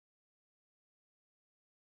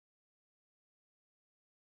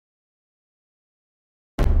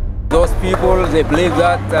Those people, they believe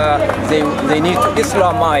that they need to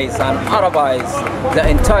Islamize and Arabize the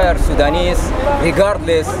entire Sudanese,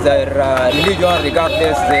 regardless their religion,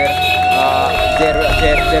 regardless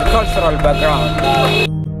their cultural background.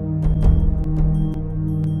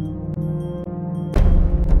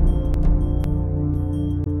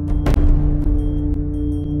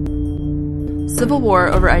 Civil war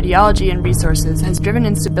over ideology and resources has driven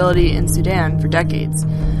instability in Sudan for decades.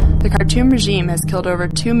 The Khartoum regime has killed over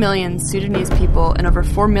 2 million Sudanese people and over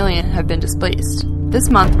 4 million have been displaced. This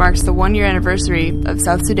month marks the one-year anniversary of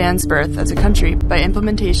South Sudan's birth as a country by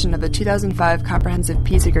implementation of the 2005 Comprehensive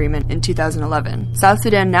Peace Agreement in 2011. South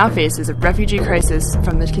Sudan now faces a refugee crisis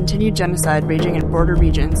from the continued genocide raging in border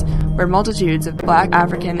regions where multitudes of Black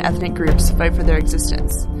African ethnic groups fight for their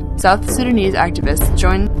existence. South Sudanese activists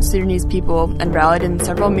joined Sudanese people and rallied in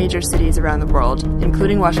several major cities around the world,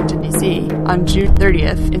 including Washington, D.C., on June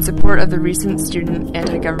 30th in support of the recent student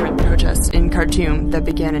anti-government protests in Khartoum that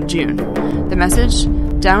began in June. The message?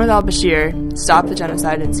 Down with al-Bashir, stop the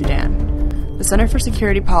genocide in Sudan. The Center for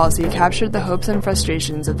Security Policy captured the hopes and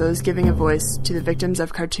frustrations of those giving a voice to the victims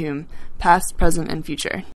of Khartoum, past, present, and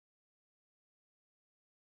future.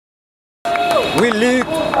 We lead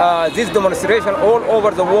this demonstration all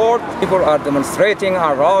over the world. People are demonstrating,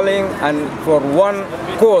 are rallying, and for one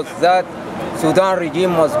cause, that Sudan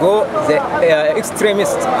regime must go. The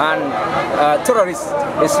extremist and terrorist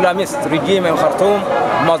Islamist regime in Khartoum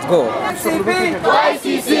must go. NCP to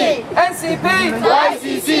ICC! NCP to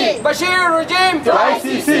ICC! Bashir regime to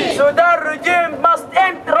ICC! Sudan regime must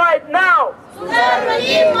end right now! Sudan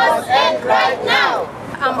regime must end right now!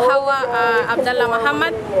 I'm Hawa Abdullah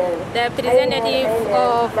Muhammad, the representative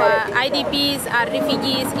of IDPs and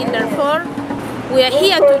refugees in Darfur. We are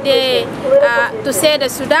here today to say the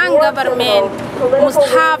Sudan government must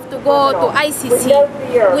have to go to ICC.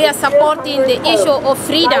 We are supporting the issue of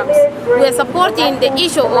freedoms. We are supporting the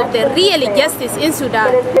issue of the real justice in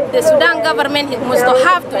Sudan. The Sudan government must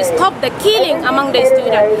have to stop the killing among the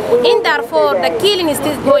students. In Darfur, the killing is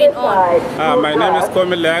still going on. My name is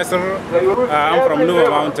Komil Yasser. I'm from Nuba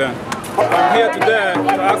Mountain. I'm here today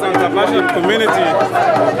to ask the international community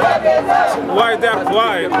why they are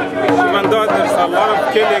quiet, even though there's a lot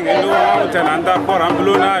of killing in Nuba Mountain and Darfur and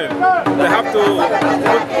Blue Nile. They have to put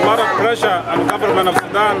a lot of pressure on the government of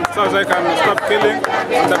Sudan so they can stop killing,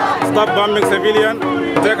 stop bombing civilians.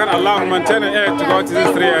 They can allow humanitarian aid to go to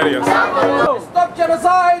these three areas. Stop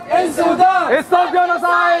genocide in Sudan! Stop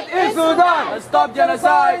genocide in Sudan! Stop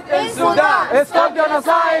genocide in Sudan! Stop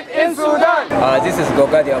genocide in Sudan! This is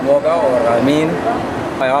Gogadi Amoga, or Amin.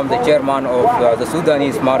 I am the chairman of the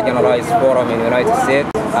Sudanese Marginalized Forum in the United States.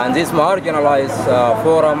 And this marginalized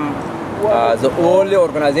forum, the only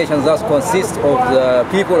organization that consists of the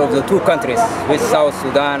people of the two countries, which is South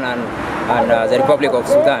Sudan and the Republic of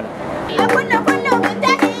Sudan.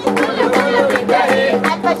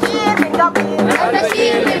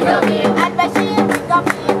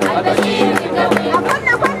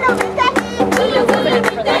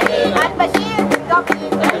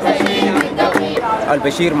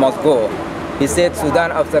 Al-Bashir must go. He said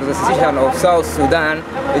Sudan, after the secession of South Sudan,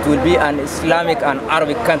 it will be an Islamic and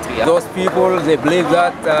Arabic country. Those people, they believe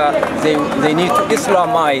that they need to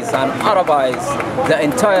Islamize and Arabize the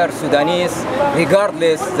entire Sudanese,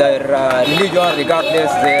 regardless their religion,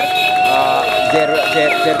 regardless their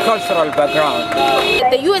cultural background.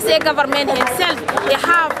 The USA government himself, they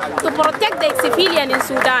have to protect the civilian in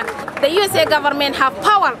Sudan. The USA government have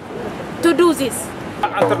power to do this.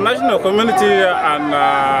 International community and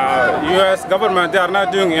U.S. government, they are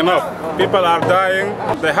not doing enough. People are dying.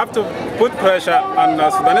 They have to put pressure on the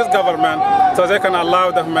Sudanese government so they can allow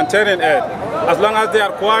the humanitarian aid. As long as they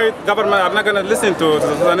are quiet, government are not going to listen to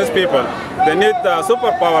the Sudanese people. They need the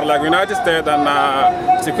superpower like United States and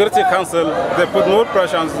Security Council. They put more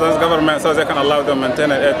pressure on the Sudanese government so they can allow the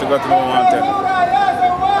humanitarian aid to go to the mountain.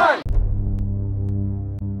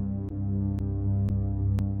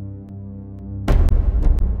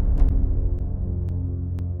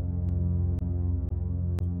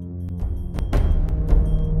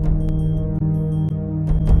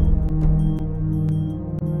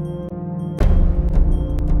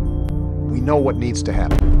 We know what needs to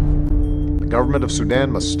happen. The government of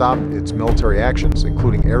Sudan must stop its military actions,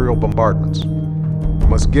 including aerial bombardments. It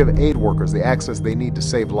must give aid workers the access they need to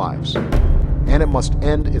save lives. And it must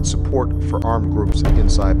end its support for armed groups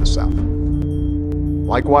inside the South.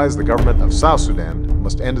 Likewise, the government of South Sudan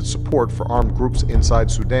must end its support for armed groups inside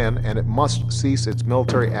Sudan, and it must cease its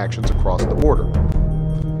military actions across the border.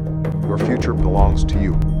 Your future belongs to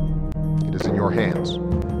you. It is in your hands.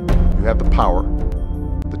 You have the power,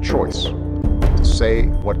 the choice, to say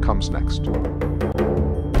what comes next.